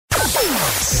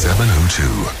702.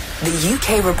 The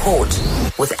UK Report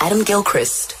with Adam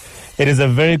Gilchrist. It is a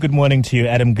very good morning to you,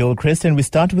 Adam Gilchrist, and we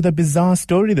start with a bizarre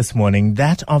story this morning,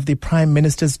 that of the Prime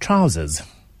Minister's trousers.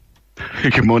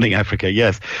 Good morning, Africa.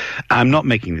 Yes, I'm not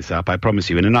making this up, I promise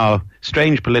you. And in our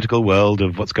strange political world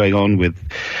of what's going on with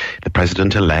the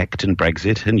president-elect and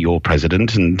Brexit and your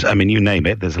president, and I mean, you name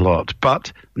it, there's a lot.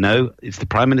 But no, it's the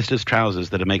Prime Minister's trousers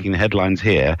that are making the headlines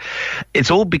here. It's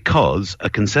all because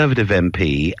a Conservative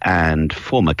MP and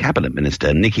former Cabinet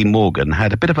Minister, Nicky Morgan,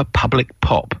 had a bit of a public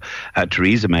pop at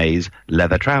Theresa May's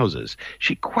leather trousers.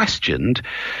 She questioned,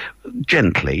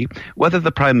 gently, whether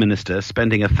the Prime Minister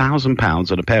spending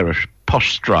 £1,000 on a pair of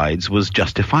posh strides was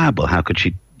justifiable. How could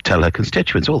she tell her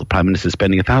constituents, the Prime Minister's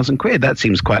spending £1,000? That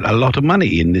seems quite a lot of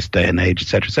money in this day and age,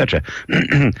 etc.,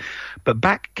 etc. But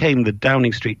back came the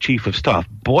Downing Street Chief of Staff.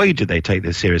 Boy, did they take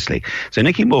this seriously. So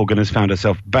Nicky Morgan has found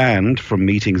herself banned from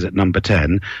meetings at Number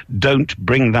 10. Don't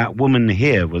bring that woman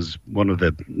here was one of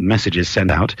the messages sent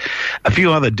out. A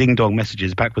few other ding-dong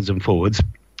messages backwards and forwards.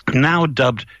 Now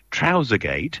dubbed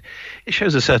Trousergate, it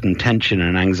shows a certain tension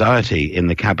and anxiety in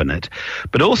the cabinet,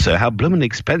 but also how blooming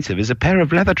expensive is a pair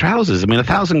of leather trousers. I mean,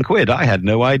 £1,000, I had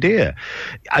no idea.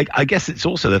 I guess it's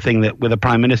also the thing that with a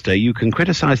prime minister, you can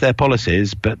criticise their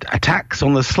policies, but attacks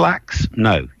on the slacks,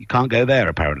 no, you can't go there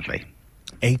apparently.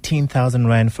 18,000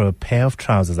 rand for a pair of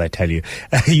trousers, I tell you.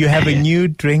 You have a new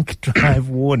drink drive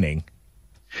warning.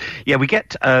 Yeah, we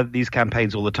get these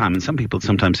campaigns all the time, and some people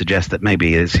sometimes suggest that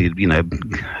maybe it's,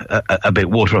 a bit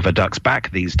water off a duck's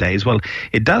back these days. Well,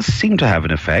 it does seem to have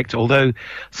an effect, although,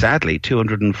 sadly,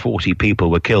 240 people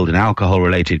were killed in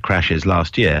alcohol-related crashes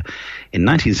last year. In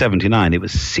 1979, it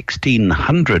was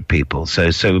 1,600 people, so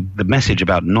the message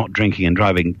about not drinking and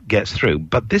driving gets through.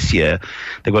 But this year,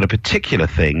 they've got a particular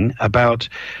thing about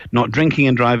not drinking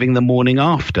and driving the morning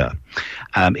after.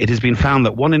 It has been found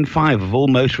that 1 in 5 of all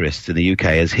motorists in the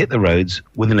UK has hit the roads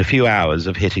within a few hours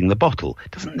of hitting the bottle.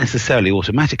 It doesn't necessarily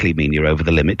automatically mean you're over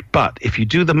the limit, but if you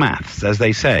do the maths, as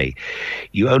they say,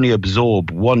 you only absorb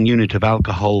 1 unit of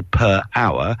alcohol per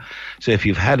hour. So if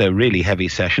you've had a really heavy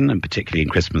session, and particularly in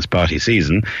Christmas party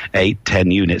season, 8,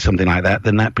 10 units, something like that,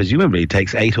 then that presumably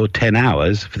takes 8 or 10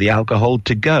 hours for the alcohol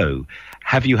to go.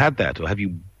 Have you had that, or have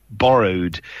you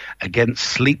borrowed against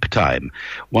sleep time,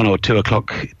 1 or 2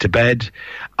 o'clock to bed,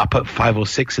 up at 5 or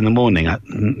 6 in the morning?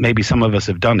 Maybe some of us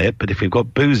have done it, but if we've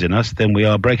got booze in us, then we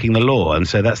are breaking the law. And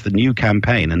so that's the new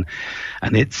campaign, and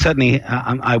it's certainly,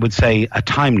 I would say, a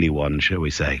timely one, shall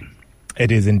we say.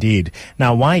 It is indeed.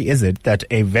 Now, why is it that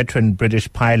a veteran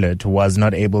British pilot was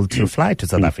not able to fly to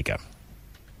South Africa?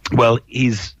 Well,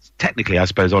 he's technically, I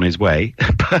suppose, on his way,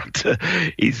 but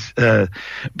he's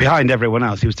behind everyone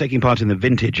else. He was taking part in the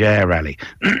Vintage Air Rally.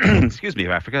 Excuse me,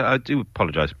 Africa, I do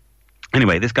apologise.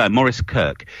 Anyway, this guy, Maurice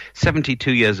Kirk,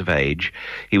 72 years of age,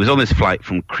 he was on this flight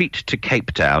from Crete to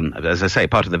Cape Town, as I say,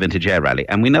 part of the Vintage Air Rally,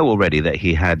 and we know already that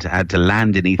he had to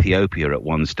land in Ethiopia at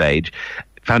one stage,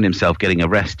 found himself getting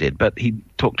arrested, but he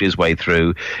talked his way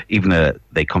through, even though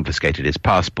they confiscated his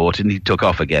passport, and he took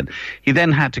off again. He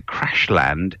then had to crash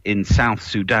land in South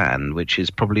Sudan, which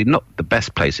is probably not the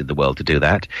best place in the world to do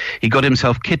that. He got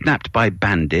himself kidnapped by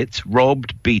bandits,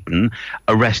 robbed, beaten,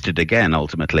 arrested again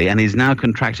ultimately, and he's now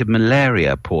contracted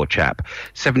malaria, poor chap.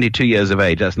 72 years of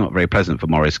age, that's not very pleasant for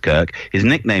Maurice Kirk. His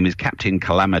nickname is Captain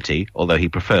Calamity, although he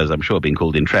prefers, I'm sure, being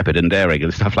called Intrepid and Daring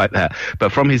and stuff like that.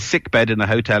 But from his sickbed in a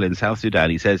hotel in South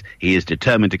Sudan, he says he is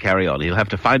determined to carry on. He'll have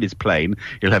to find his plane.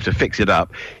 He'll have to fix it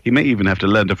up. He may even have to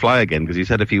learn to fly again, because he's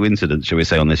had a few incidents, shall we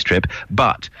say, on this trip.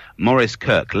 But Maurice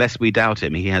Kirk, lest we doubt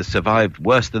him, he has survived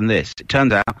worse than this. It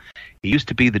turns out he used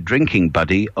to be the drinking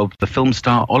buddy of the film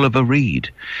star Oliver Reed.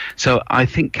 So I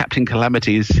think Captain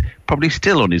Calamity is probably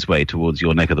still on his way towards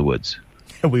your neck of the woods.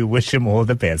 We wish him all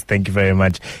the best. Thank you very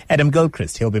much. Adam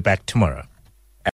Gilchrist, he'll be back tomorrow.